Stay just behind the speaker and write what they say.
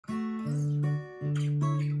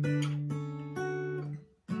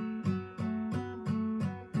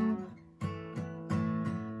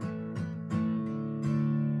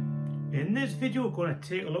this video, we're going to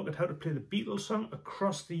take a look at how to play the Beatles song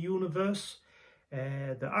Across the Universe.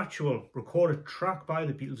 The actual recorded track by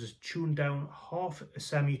the Beatles is tuned down half a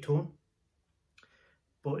semitone,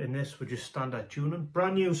 but in this we're just standard tuning.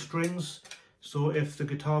 Brand new strings, so if the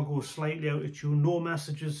guitar goes slightly out of tune, no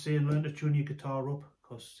messages saying learn to tune your guitar up,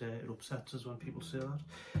 because it upsets us when people say that.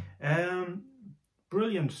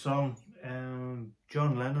 Brilliant song,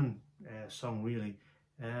 John Lennon song really.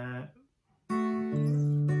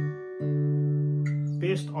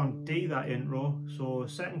 Based on D, that intro, so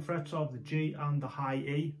second frets of the G and the high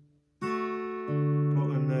E,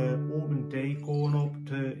 plugging the open D, going up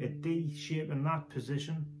to a D shape in that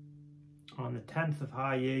position, on the 10th of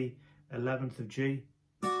high E, 11th of G,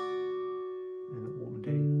 and the open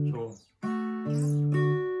D, so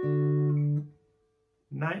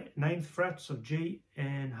 9th frets of G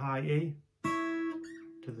and high E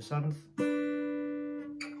to the 7th,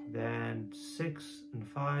 then 6 and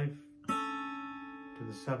 5 to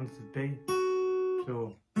the 7th of B,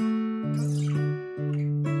 so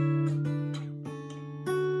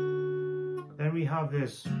then we have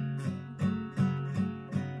this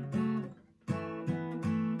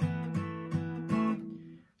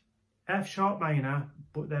F sharp minor,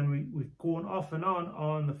 but then we're going off and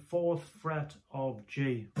on the 4th fret of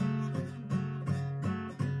G,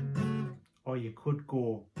 or you could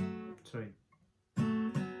go, sorry,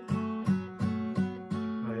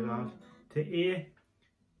 like that, to A,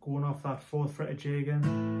 going off that 4th fret of G again.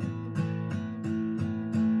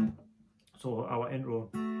 So our intro.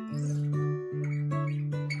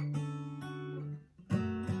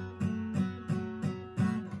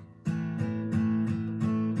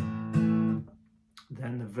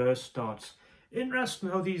 Then the verse starts. Interesting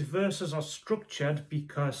how these verses are structured,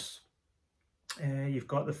 because you've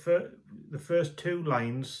got the first two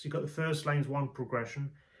lines. You've got the first line's one progression,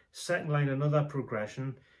 second line another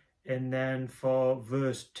progression, and then for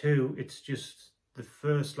verse 2 it's just the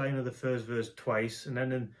first line of the first verse twice, and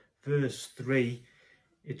then in verse 3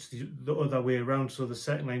 it's the other way around, so the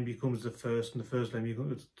second line becomes the first and the first line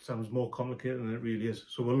becomes, it sounds more complicated than it really is,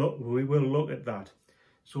 so we will look at that.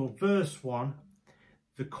 So verse 1,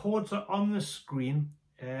 the chords are on the screen.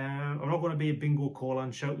 I'm not going to be a bingo caller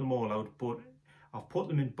and shout them all out, but I've put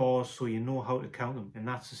them in bars so you know how to count them, and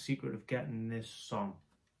that's the secret of getting this song,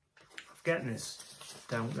 of getting this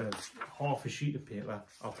down to half a sheet of paper.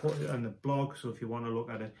 I'll put it on the blog, so if you want to look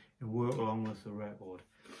at it and work along with the record.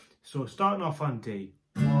 So starting off on D,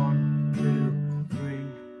 1, 2, 3,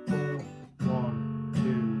 4, 1,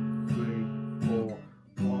 2, 3, 4,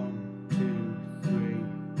 1, 2, 3,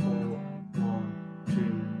 4, 1, 2,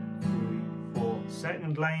 3, 4.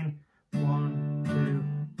 Second line, 1, 2,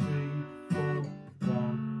 3, 4,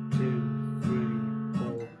 1, 2, 3,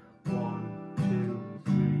 4, 1, 2,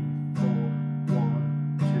 3, 4,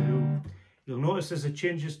 1, 2. You'll notice as it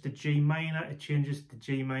changes to G minor, it changes to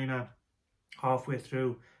G minor halfway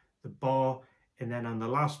through the bar, and then on the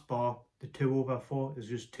last bar, the 2/4, there's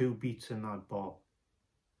just 2 beats in that bar,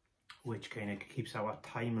 which kind of keeps our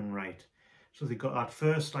timing right. So they've got that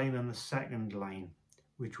first line and the second line,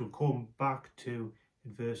 which we'll come back to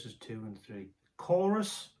in verses 2 and 3.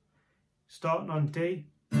 Chorus, starting on D,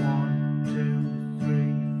 1, 2,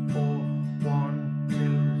 3, 4, 1,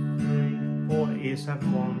 2, 3, 4,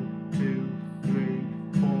 A7, 1, 2, 3,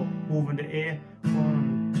 4, moving to A,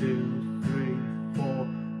 1, 2, 3, 4,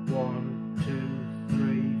 1, 2,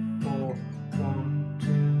 3, 4, 1, 2,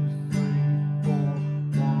 3, 4,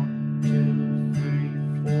 1, 2, 3,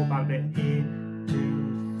 4, back to A, 2,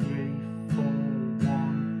 3, 4,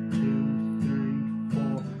 1, 2, 3,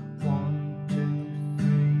 4, 1, 2,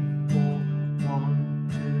 3, 4, 1,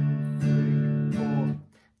 2, 3, 4.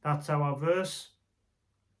 That's our verse.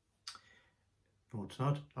 No, it's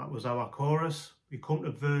not. That was our chorus. We come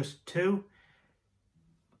to verse 2.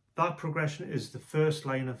 That progression is the first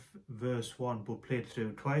line of verse 1, but played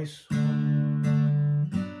through twice. And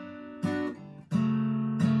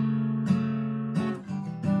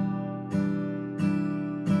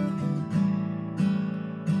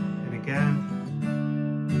again.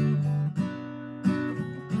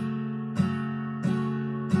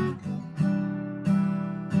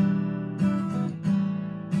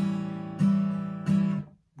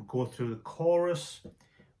 We'll go through the chorus.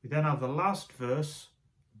 We then have the last verse,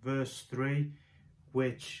 verse 3,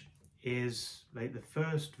 which is like the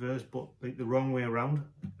first verse but like the wrong way around.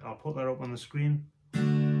 I'll put that up on the screen.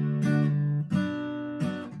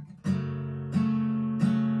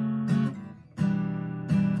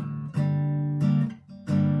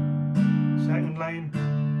 Second line.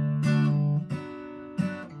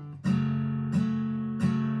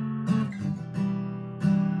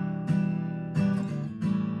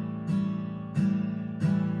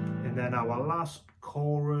 our last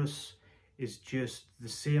chorus is just the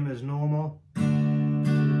same as normal.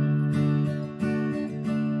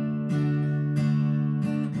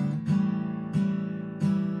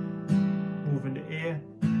 Moving to A.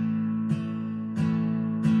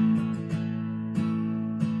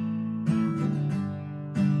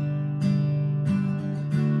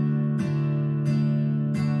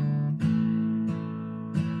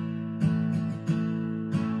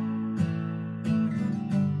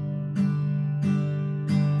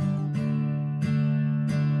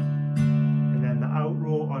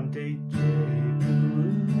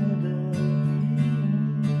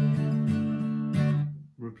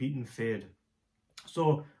 Repeat and fade.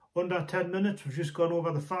 So under 10 minutes, we've just gone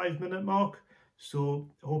over the 5-minute mark. So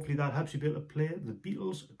hopefully that helps you be able to play the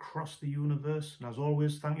Beatles across the universe. And as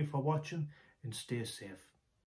always, thank you for watching and stay safe.